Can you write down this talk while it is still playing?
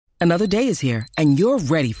Another day is here, and you're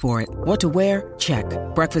ready for it. What to wear? Check.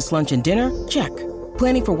 Breakfast, lunch, and dinner? Check.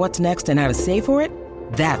 Planning for what's next and how to save for it?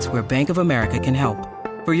 That's where Bank of America can help.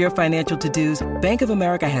 For your financial to-dos, Bank of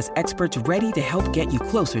America has experts ready to help get you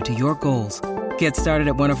closer to your goals. Get started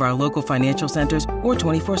at one of our local financial centers or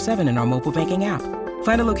 24/7 in our mobile banking app.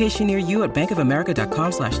 Find a location near you at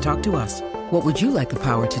bankofamerica.com/talktous. What would you like the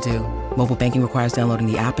power to do? Mobile banking requires downloading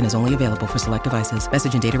the app and is only available for select devices.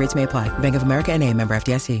 Message and data rates may apply. Bank of America N.A., member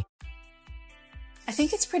FDIC. I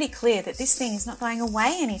think it's pretty clear that this thing is not going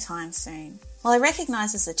away anytime soon. While I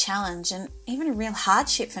recognise it's a challenge and even a real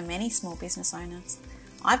hardship for many small business owners,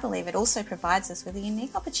 I believe it also provides us with a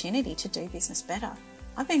unique opportunity to do business better.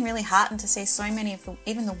 I've been really heartened to see so many of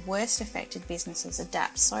even the worst affected businesses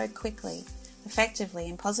adapt so quickly, effectively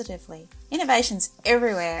and positively. Innovation's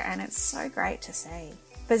everywhere and it's so great to see.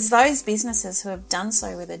 But it's those businesses who have done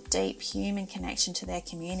so with a deep human connection to their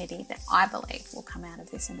community that I believe will come out of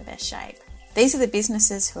this in the best shape. These are the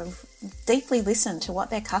businesses who have deeply listened to what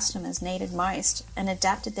their customers needed most and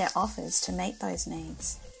adapted their offers to meet those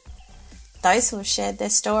needs. Those who have shared their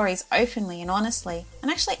stories openly and honestly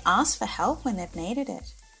and actually asked for help when they've needed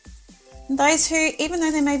it. And those who, even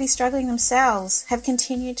though they may be struggling themselves, have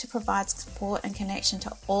continued to provide support and connection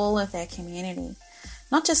to all of their community,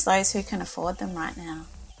 not just those who can afford them right now.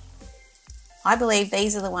 I believe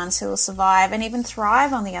these are the ones who will survive and even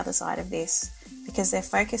thrive on the other side of this, because they're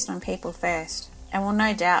focused on people first and will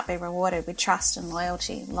no doubt be rewarded with trust and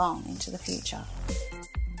loyalty long into the future.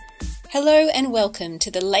 Hello and welcome to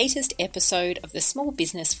the latest episode of the Small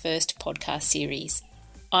Business First podcast series.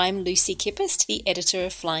 I'm Lucy Kippist, the editor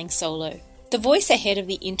of Flying Solo. The voice ahead of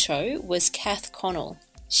the intro was Kath Connell.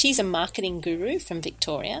 She's a marketing guru from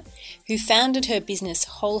Victoria who founded her business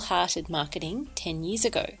Wholehearted Marketing 10 years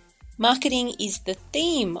ago. Marketing is the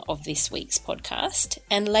theme of this week's podcast,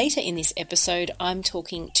 and later in this episode I'm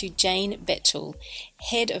talking to Jane Betchell,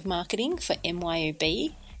 Head of Marketing for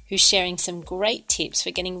MYOB, who's sharing some great tips for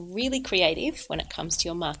getting really creative when it comes to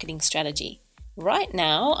your marketing strategy. Right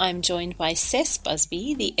now I'm joined by Cec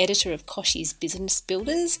Busby, the editor of Kochie's Business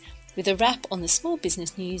Builders, with a wrap on the small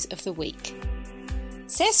business news of the week.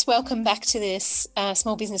 Cec, welcome back to this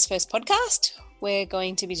Small Business First podcast. We're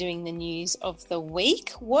going to be doing the news of the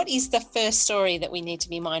week. What is the first story that we need to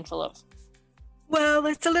be mindful of? Well,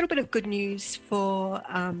 it's a little bit of good news for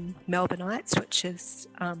Melbourneites, which is,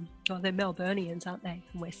 they're Melburnians, aren't they?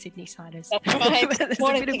 And we're Sydney-siders. That's right.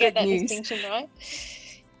 Wanted to get that distinction right.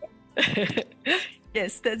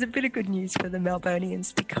 Yes, there's a bit of good news for the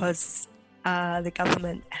Melburnians because the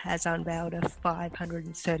government has unveiled a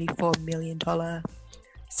 $534 million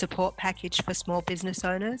support package for small business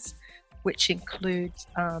owners, which includes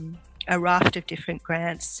a raft of different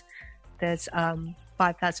grants. There's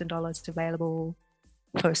 $5,000 available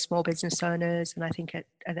for small business owners, and I think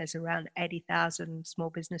there's around 80,000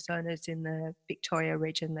 small business owners in the Victoria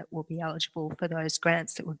region that will be eligible for those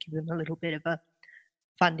grants that will give them a little bit of a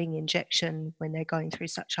funding injection when they're going through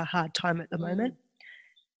such a hard time at the moment.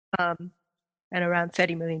 And around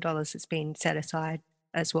 $30 million has been set aside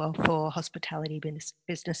as well for hospitality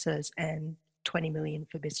businesses and $20 million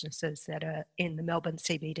for businesses that are in the Melbourne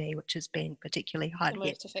CBD, which has been particularly hard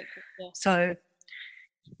hit. Yeah. So,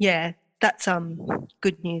 yeah, that's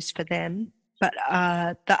good news for them. But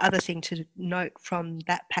the other thing to note from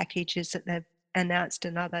that package is that they've announced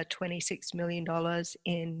another $26 million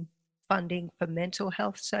in funding for mental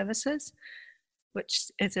health services,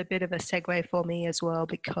 which is a bit of a segue for me as well,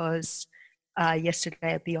 because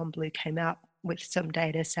yesterday Beyond Blue came out with some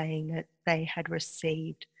data saying that they had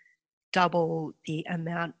received double the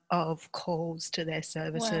amount of calls to their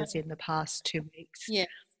services in the past 2 weeks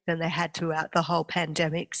than they had throughout the whole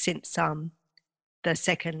pandemic since the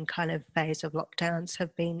second kind of phase of lockdowns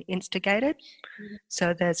have been instigated.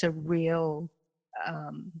 So there's a real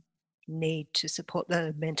need to support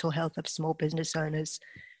the mental health of small business owners.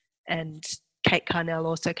 And Kate Carnell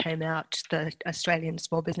also came out, the Australian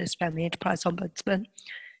Small Business Family Enterprise Ombudsman,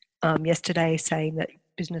 yesterday, saying that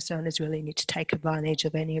business owners really need to take advantage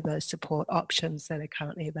of any of those support options that are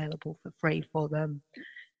currently available for free for them.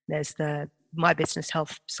 There's the My Business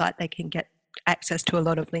Health site. They can get access to a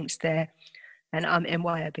lot of links there. And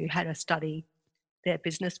MYOB had a study, their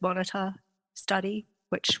Business Monitor study,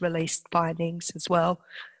 which released findings as well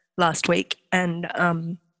last week. And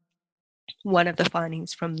one of the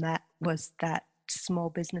findings from that was that small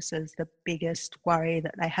businesses, the biggest worry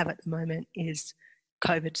that they have at the moment is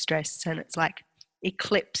COVID stress, and it's like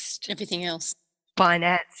eclipsed everything else,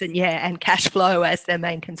 finance and cash flow as their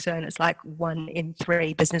main concern. It's like 1 in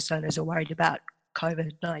 3 business owners are worried about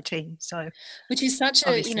COVID-19. So, which is such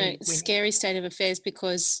a scary state of affairs,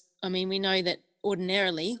 because I mean we know that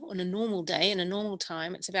ordinarily, on a normal day and a normal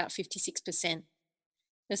time, it's about 56%.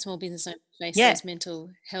 The small business owners face those mental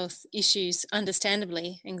health issues,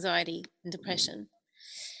 understandably, anxiety and depression.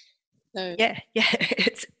 So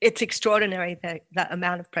it's extraordinary that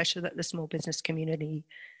amount of pressure that the small business community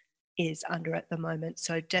is under at the moment.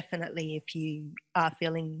 So definitely, if you are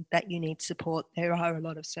feeling that you need support, there are a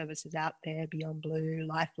lot of services out there: Beyond Blue,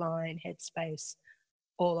 Lifeline, Headspace,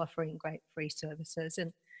 all offering great free services.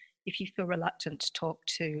 And if you feel reluctant to talk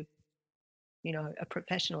to, a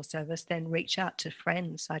professional service, then reach out to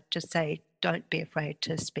friends. I'd just say, don't be afraid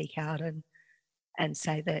to speak out and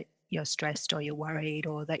say that you're stressed or you're worried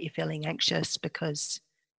or that you're feeling anxious, because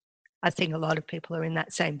I think a lot of people are in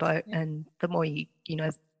that same boat. And the more you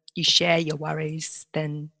share your worries,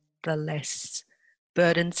 then the less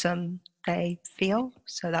burdensome they feel.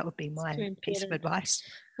 So that would be my piece of advice.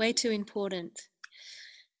 Way too important.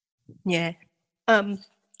 Yeah.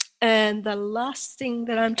 And the last thing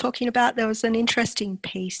that I'm talking about, there was an interesting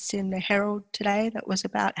piece in the Herald today that was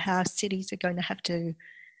about how cities are going to have to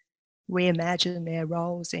reimagine their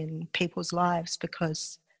roles in people's lives,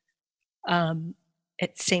 because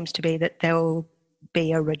it seems to be that there will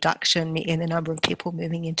be a reduction in the number of people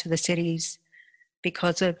moving into the cities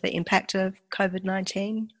because of the impact of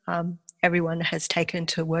COVID-19. Everyone has taken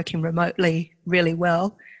to working remotely really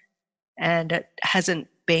well, and it hasn't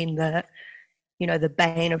been the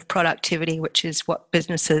bane of productivity, which is what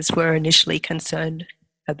businesses were initially concerned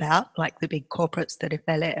about, like the big corporates, that if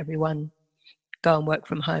they let everyone go and work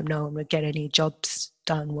from home, no one would get any jobs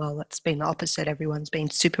done. Well, it's been the opposite. Everyone's been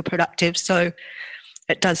super productive. So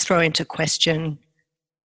it does throw into question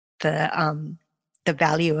the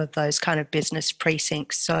value of those kind of business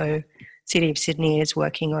precincts. So City of Sydney is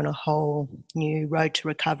working on a whole new road to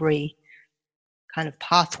recovery kind of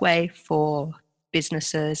pathway for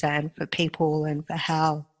businesses and for people, and for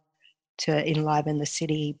how to enliven the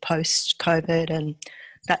city post-COVID. And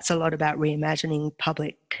that's a lot about reimagining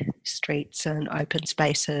public streets and open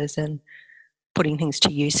spaces and putting things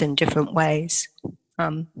to use in different ways.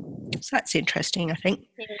 So that's interesting, I think.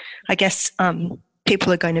 I guess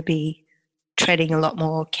people are going to be treading a lot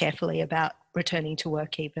more carefully about returning to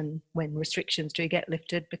work even when restrictions do get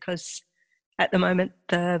lifted, because at the moment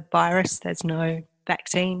there's no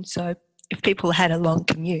vaccine. So if people had a long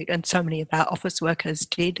commute, and so many of our office workers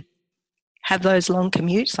did have those long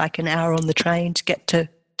commutes, like an hour on the train to get to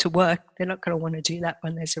work, they're not going to want to do that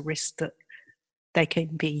when there's a risk that they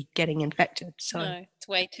can be getting infected. So no, it's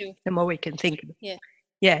way too. The more we can think, the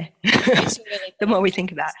more we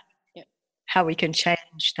think about how we can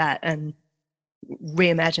change that and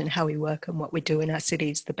reimagine how we work and what we do in our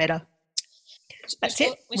cities, the better.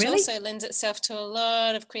 Which also lends itself to a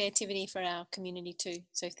lot of creativity for our community too.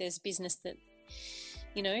 So if there's business that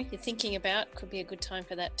you're thinking about, could be a good time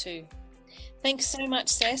for that too. Thanks so much,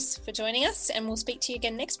 Cess, for joining us, and we'll speak to you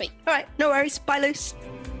again next week. All right, no worries. Bye, Luce.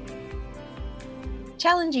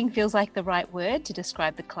 Challenging feels like the right word to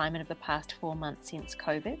describe the climate of the past 4 months since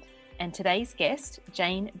COVID. And today's guest,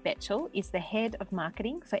 Jane Betchell, is the head of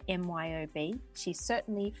marketing for MYOB. She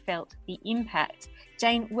certainly felt the impact.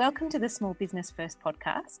 Jane, welcome to the Small Business First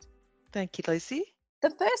podcast. Thank you, Lucy. The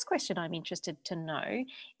first question I'm interested to know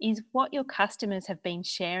is what your customers have been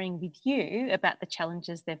sharing with you about the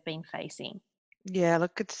challenges they've been facing. Yeah,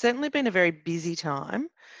 look, it's certainly been a very busy time,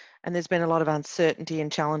 and there's been a lot of uncertainty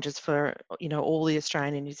and challenges for, all the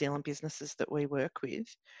Australian and New Zealand businesses that we work with.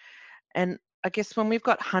 And I guess when we've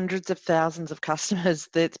got hundreds of thousands of customers,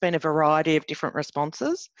 there's been a variety of different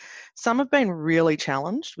responses. Some have been really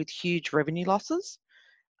challenged with huge revenue losses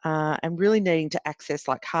and really needing to access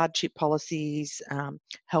like hardship policies,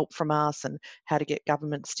 help from us, and how to get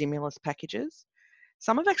government stimulus packages.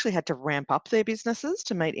 Some have actually had to ramp up their businesses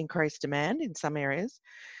to meet increased demand in some areas.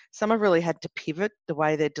 Some have really had to pivot the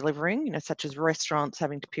way they're delivering, such as restaurants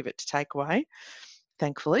having to pivot to takeaway.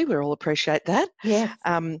 Thankfully, we all appreciate that. Yes.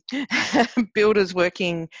 Builders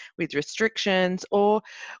working with restrictions, or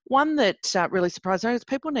one that really surprised me is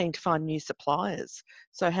people needing to find new suppliers.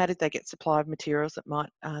 So how did they get supply of materials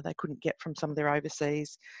that they couldn't get from some of their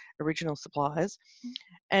overseas original suppliers?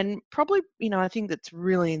 And probably, I think that's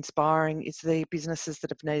really inspiring is the businesses that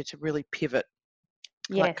have needed to really pivot.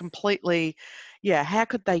 Yes. Like completely, how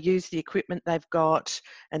could they use the equipment they've got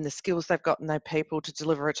and the skills they've got and their people to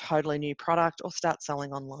deliver a totally new product or start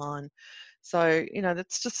selling online? So,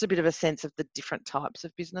 that's just a bit of a sense of the different types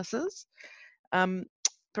of businesses.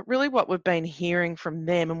 But really what we've been hearing from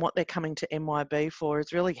them and what they're coming to MYB for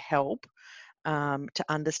is really help to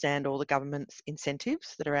understand all the government's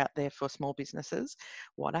incentives that are out there for small businesses.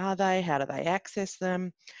 What are they? How do they access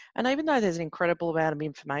them? And even though there's an incredible amount of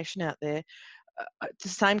information out there, the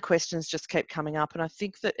same questions just keep coming up, and I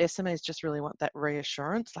think that SMEs just really want that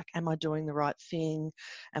reassurance, like, am I doing the right thing?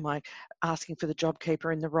 Am I asking for the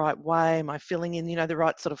JobKeeper in the right way? Am I filling in, the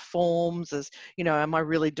right sort of forms? Am I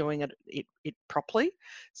really doing it properly?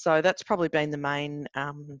 So that's probably been the main,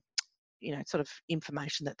 sort of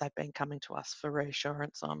information that they've been coming to us for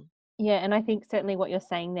reassurance on. Yeah, and I think certainly what you're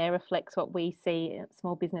saying there reflects what we see at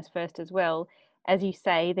Small Business First as well. As you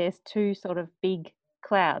say, there's two sort of big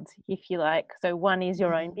clouds, if you like. So one is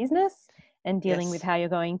your own business and dealing with Yes. how you're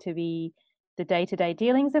going to be the day-to-day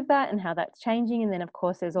dealings of that and how that's changing. And then of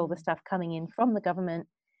course there's all the stuff coming in from the government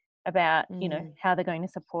about, how they're going to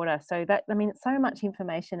support us. So that, I mean, it's so much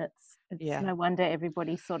information. It's Yeah. no wonder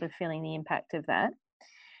everybody's sort of feeling the impact of that.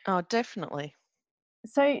 Oh, definitely.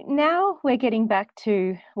 So now we're getting back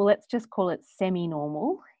to, well, let's just call it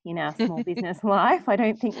semi-normal in our small business life. I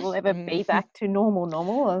don't think we'll ever be back to normal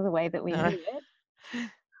or the way that we No. knew it.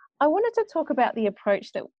 I wanted to talk about the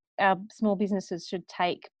approach that our small businesses should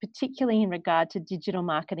take, particularly in regard to digital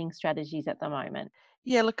marketing strategies at the moment.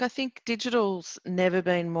 Yeah, look, I think digital's never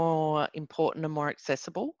been more important and more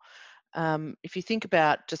accessible. If you think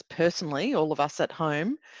about just personally, all of us at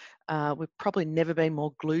home, we've probably never been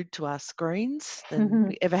more glued to our screens than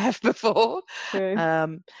we ever have before. True.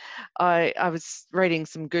 I was reading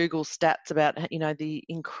some Google stats about, the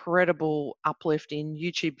incredible uplift in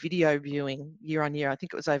YouTube video viewing year on year. I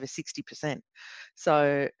think it was over 60%.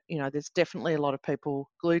 So, there's definitely a lot of people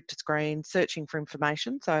glued to screens, searching for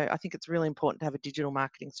information. So I think it's really important to have a digital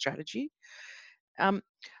marketing strategy.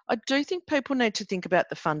 I do think people need to think about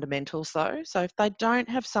the fundamentals though. So if they don't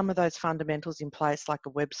have some of those fundamentals in place, like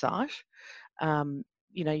a website,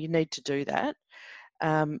 you need to do that.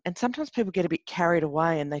 And sometimes people get a bit carried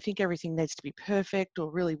away and they think everything needs to be perfect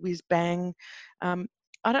or really whiz bang. I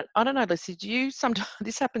don't know, Lucy, do you sometimes,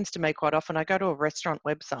 this happens to me quite often, I go to a restaurant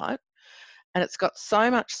website and it's got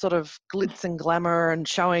so much sort of glitz and glamour and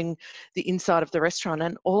showing the inside of the restaurant,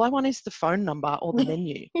 and all I want is the phone number or the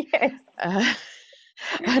menu. Yes.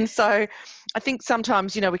 And so I think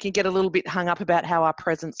sometimes, we can get a little bit hung up about how our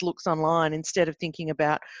presence looks online instead of thinking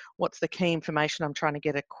about what's the key information I'm trying to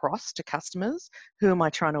get across to customers. Who am I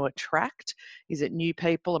trying to attract? Is it new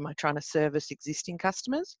people? Am I trying to service existing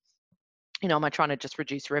customers? Am I trying to just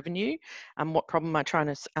reduce revenue? What problem am I trying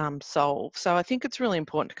to solve? So I think it's really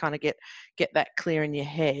important to kind of get that clear in your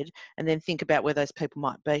head and then think about where those people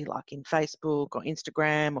might be, like in Facebook or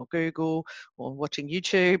Instagram or Google or watching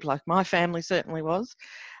YouTube, like my family certainly was.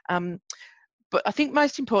 But I think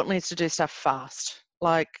most importantly is to do stuff fast.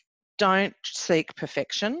 Like, don't seek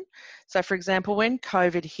perfection. So, for example, when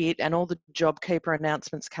COVID hit and all the JobKeeper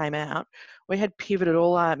announcements came out, we had pivoted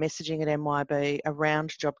all our messaging at MYB around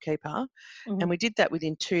JobKeeper. And we did that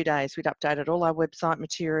within 2 days. We'd updated all our website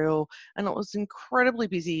material and it was incredibly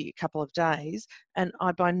busy a couple of days. And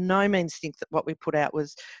I by no means think that what we put out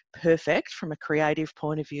was perfect from a creative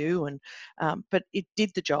point of view. But it did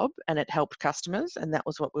the job and it helped customers, and that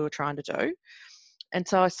was what we were trying to do. And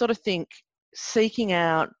so I sort of think seeking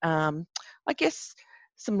out, I guess,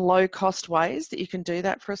 some low-cost ways that you can do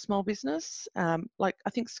that for a small business. Like I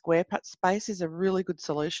think Squarespace is a really good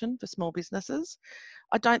solution for small businesses.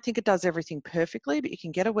 I don't think it does everything perfectly, but you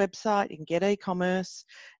can get a website, you can get e-commerce.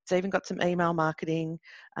 It's even got some email marketing,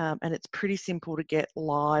 and it's pretty simple to get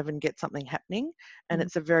live and get something happening. And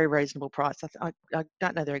it's a very reasonable price. I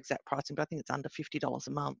don't know their exact pricing, but I think it's under $50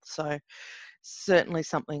 a month. So certainly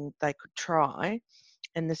something they could try.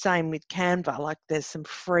 And the same with Canva, like there's some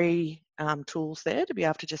free tools there to be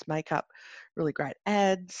able to just make up really great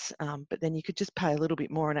ads, but then you could just pay a little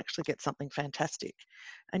bit more and actually get something fantastic.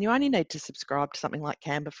 And you only need to subscribe to something like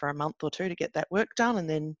Canva for a month or two to get that work done, and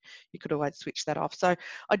then you could always switch that off. So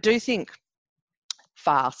I do think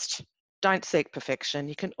fast. Don't seek perfection.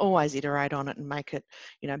 You can always iterate on it and make it,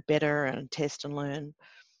 better and test and learn.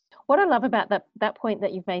 What I love about that point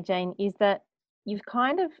that you've made, Jane, is that you've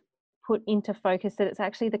kind of put into focus that it's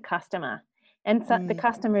actually the customer, and so the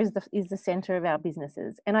customer is the center of our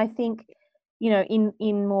businesses. And I think,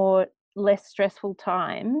 in more less stressful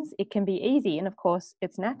times, it can be easy, and of course,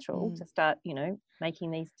 it's natural to start, making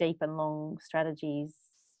these deep and long strategies.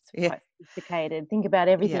 Quite sophisticated. Think about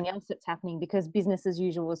everything else that's happening, because business as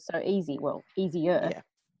usual is so easy. Well, easier.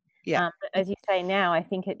 But as you say now, I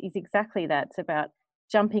think it is exactly that. It's about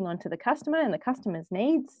jumping onto the customer and the customer's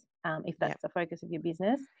needs, if that's the focus of your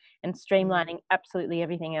business, and streamlining absolutely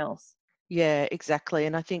everything else. Yeah, exactly.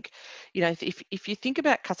 And I think, if you think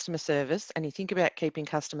about customer service and you think about keeping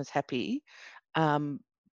customers happy,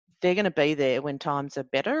 they're going to be there when times are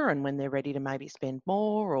better and when they're ready to maybe spend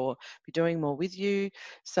more or be doing more with you.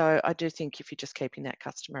 So I do think if you're just keeping that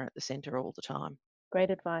customer at the centre all the time.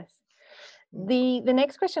 Great advice. The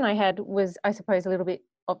next question I had was, I suppose, a little bit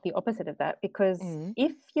of the opposite of that, because Mm,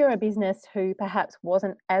 if you're a business who perhaps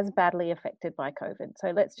wasn't as badly affected by COVID,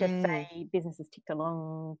 so let's just mm, say businesses ticked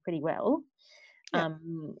along pretty well, yeah,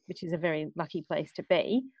 which is a very lucky place to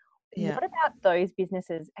be. yeah. What about those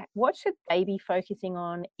businesses? What should they be focusing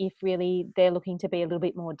on if really they're looking to be a little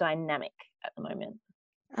bit more dynamic at the moment?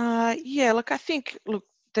 Yeah, look, I think,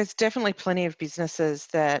 there's definitely plenty of businesses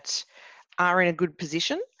that are in a good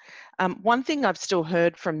position. One thing I've still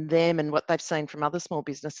heard from them and what they've seen from other small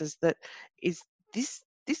businesses that is this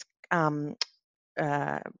um,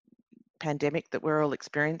 uh, pandemic that we're all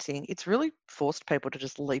experiencing, it's really forced people to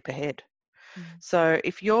just leap ahead. Mm. So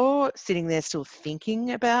if you're sitting there still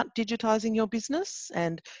thinking about digitizing your business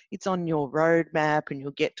and it's on your roadmap and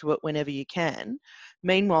you'll get to it whenever you can,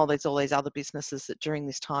 meanwhile there's all these other businesses that during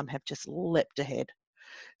this time have just leapt ahead.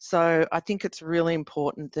 So I think it's really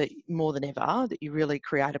important that more than ever that you really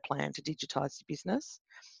create a plan to digitise your business.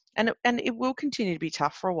 And it will continue to be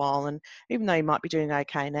tough for a while. And even though you might be doing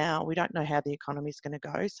okay now, we don't know how the economy is going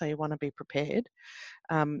to go. So you want to be prepared.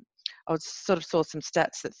 Um, I sort of saw some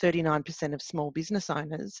stats that 39% of small business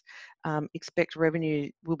owners expect revenue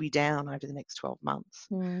will be down over the next 12 months.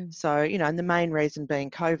 Mm. So, and the main reason being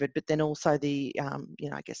COVID, but then also the,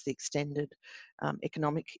 I guess the extended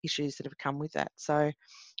economic issues that have come with that. So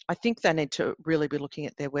I think they need to really be looking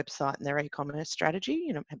at their website and their e-commerce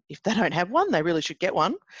strategy. If they don't have one, they really should get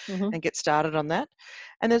one Mm-hmm. and get started on that.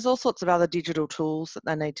 And there's all sorts of other digital tools that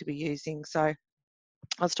they need to be using. So I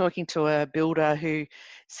was talking to a builder who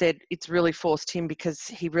said it's really forced him because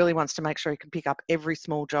he really wants to make sure he can pick up every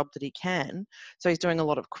small job that he can. So he's doing a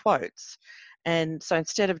lot of quotes. And so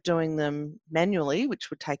instead of doing them manually, which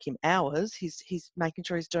would take him hours, he's making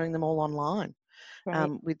sure he's doing them all online. Right.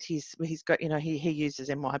 He's got, he uses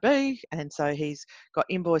MYB, and so he's got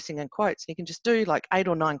invoicing and quotes. He can just do like 8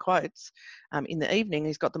 or 9 quotes in the evening.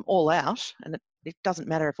 He's got them all out, and it doesn't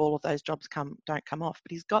matter if all of those jobs don't come off,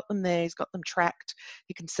 but he's got them there. He's got them tracked.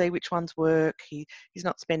 He can see which ones work. He's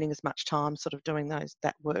not spending as much time sort of doing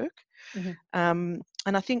that work. Mm-hmm.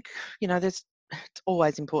 And I think it's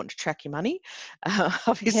always important to track your money.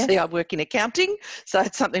 Obviously, Yes. I work in accounting, so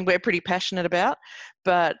it's something we're pretty passionate about.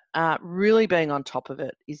 But really being on top of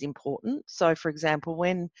it is important. So, for example,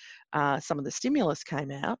 when some of the stimulus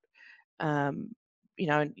came out, you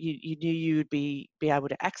knew you would be able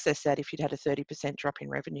to access that if you'd had a 30% drop in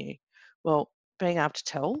revenue. Well, being able to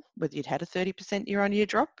tell whether you'd had a 30% year-on-year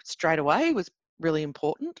drop straight away was really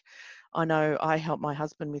important. I know I helped my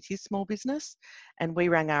husband with his small business, and we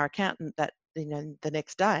rang our accountant the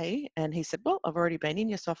next day, and he said, well, I've already been in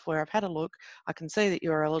your software, I've had a look, I can see that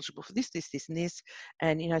you're eligible for this, this, this, and this,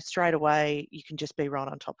 and straight away you can just be right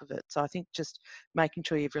on top of it. So I think just making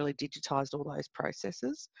sure you've really digitised all those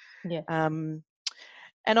processes. Yeah.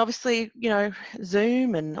 And obviously,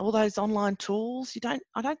 Zoom and all those online tools,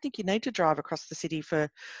 I don't think you need to drive across the city for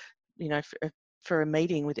a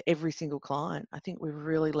meeting with every single client. I think we've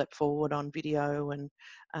really leapt forward on video and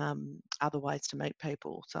other ways to meet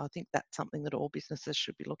people. So I think that's something that all businesses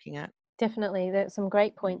should be looking at. Definitely. There's some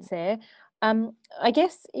great points there. I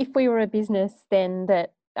guess if we were a business then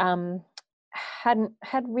that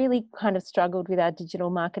had really kind of struggled with our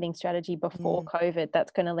digital marketing strategy before COVID,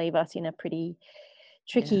 that's going to leave us in a pretty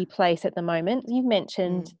tricky place at the moment. You've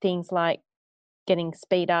mentioned things like getting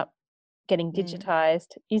speed up, getting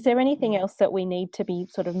digitized. Is there anything else that we need to be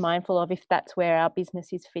sort of mindful of if that's where our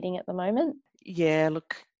business is fitting at the moment? Yeah,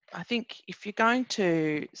 look, I think if you're going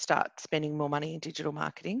to start spending more money in digital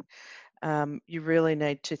marketing, you really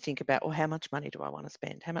need to think about, well, how much money do I want to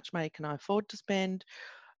spend? How much money can I afford to spend?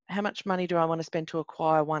 How much money do I want to spend to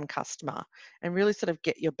acquire one customer? And really sort of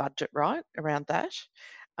get your budget right around that.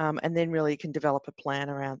 And then really you can develop a plan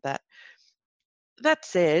around that. That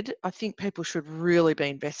said, I think people should really be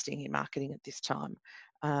investing in marketing at this time.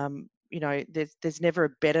 There's never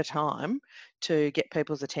a better time to get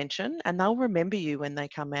people's attention, and they'll remember you when they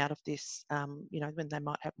come out of this. When they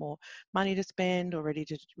might have more money to spend or ready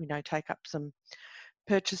to, take up some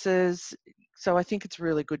purchases. So I think it's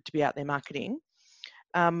really good to be out there marketing.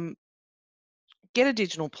 Get a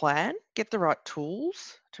digital plan, get the right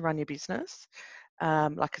tools to run your business.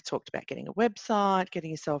 Like I talked about, getting a website,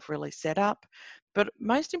 getting yourself really set up. But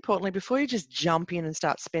most importantly, before you just jump in and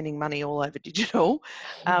start spending money all over digital,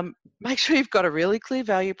 make sure you've got a really clear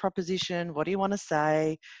value proposition. What do you want to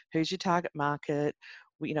say? Who's your target market?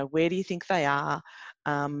 Where do you think they are?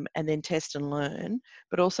 And then test and learn,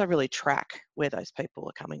 but also really track where those people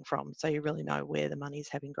are coming from, so you really know where the money is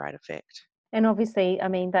having great effect. And obviously, I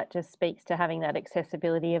mean, that just speaks to having that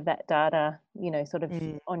accessibility of that data, sort of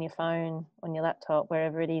Mm. on your phone, on your laptop,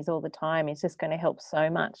 wherever it is all the time. It's just going to help so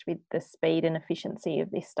much with the speed and efficiency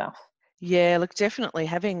of this stuff. Yeah, look, definitely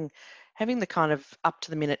having the kind of up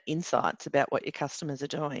to the minute insights about what your customers are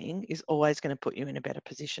doing is always going to put you in a better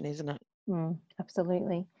position, isn't it?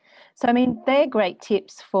 Absolutely. So, I mean, they're great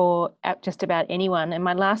tips for just about anyone. And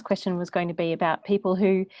my last question was going to be about people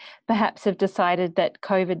who perhaps have decided that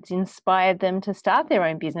COVID's inspired them to start their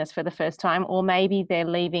own business for the first time, or maybe they're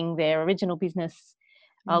leaving their original business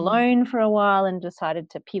alone for a while and decided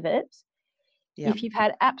to pivot. Yeah. If you've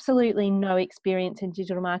had absolutely no experience in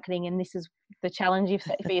digital marketing and this is the challenge you've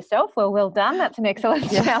set for yourself, well done. That's an excellent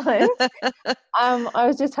challenge. I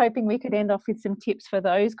was just hoping we could end off with some tips for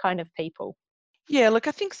those kind of people. Yeah, look,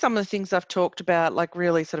 I think some of the things I've talked about, like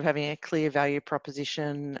really sort of having a clear value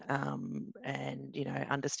proposition, and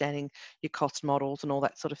understanding your cost models and all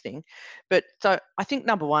that sort of thing. But so I think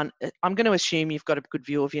number one, I'm going to assume you've got a good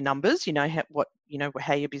view of your numbers.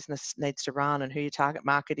 How your business needs to run and who your target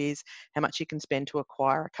market is, how much you can spend to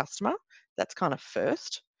acquire a customer. That's kind of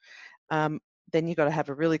first. Then you've got to have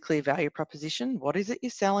a really clear value proposition. What is it you're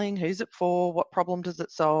selling? Who's it for? What problem does it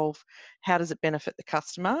solve? How does it benefit the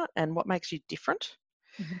customer? And what makes you different?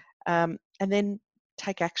 And then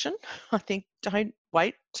take action. I think don't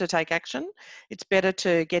wait to take action. It's better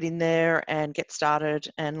to get in there and get started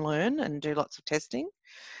and learn and do lots of testing.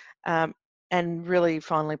 And really,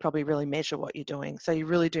 finally, probably really measure what you're doing. So you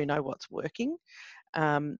really do know what's working.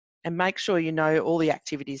 And make sure you know all the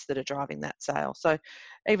activities that are driving that sale. So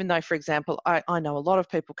even though, for example, I know a lot of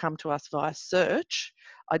people come to us via search,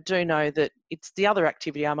 I do know that it's the other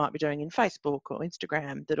activity I might be doing in Facebook or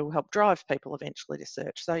Instagram that will help drive people eventually to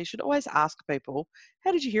search. So you should always ask people,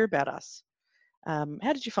 how did you hear about us? How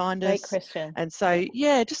did you find us? Great question. And so,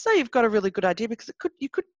 yeah, just so you've got a really good idea, because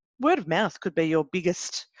word of mouth could be your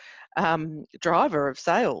biggest driver of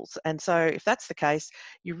sales. And so if that's the case,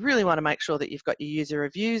 you really want to make sure that you've got your user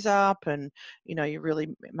reviews up and you're really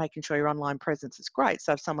making sure your online presence is great.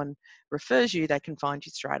 So if someone refers you, they can find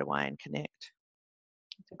you straight away and connect.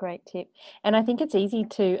 That's a great tip. And I think it's easy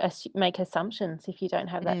to make assumptions if you don't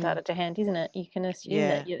have that data to hand, isn't it? You can assume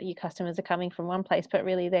that your customers are coming from one place, but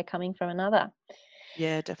really they're coming from another.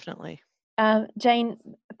 Yeah, definitely. Jane,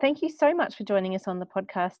 thank you so much for joining us on the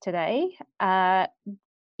podcast today.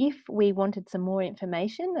 If we wanted some more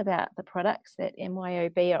information about the products that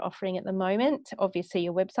MYOB are offering at the moment, obviously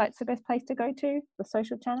your website's the best place to go to, the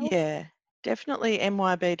social channels. Yeah, definitely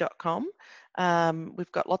myb.com.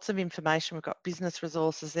 We've got lots of information. We've got business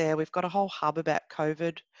resources there. We've got a whole hub about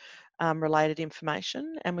COVID related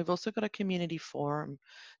information, and we've also got a community forum.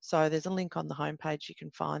 So there's a link on the homepage, you can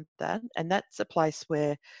find that, and that's a place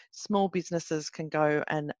where small businesses can go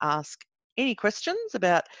and ask any questions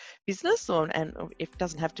about business, and it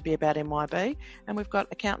doesn't have to be about MYB, and we've got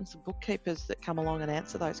accountants and bookkeepers that come along and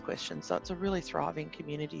answer those questions. So it's a really thriving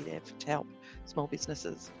community there to help small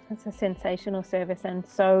businesses. It's a sensational service and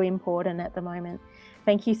so important at the moment.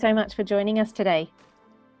 Thank you so much for joining us today.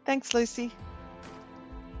 Thanks, Lucy.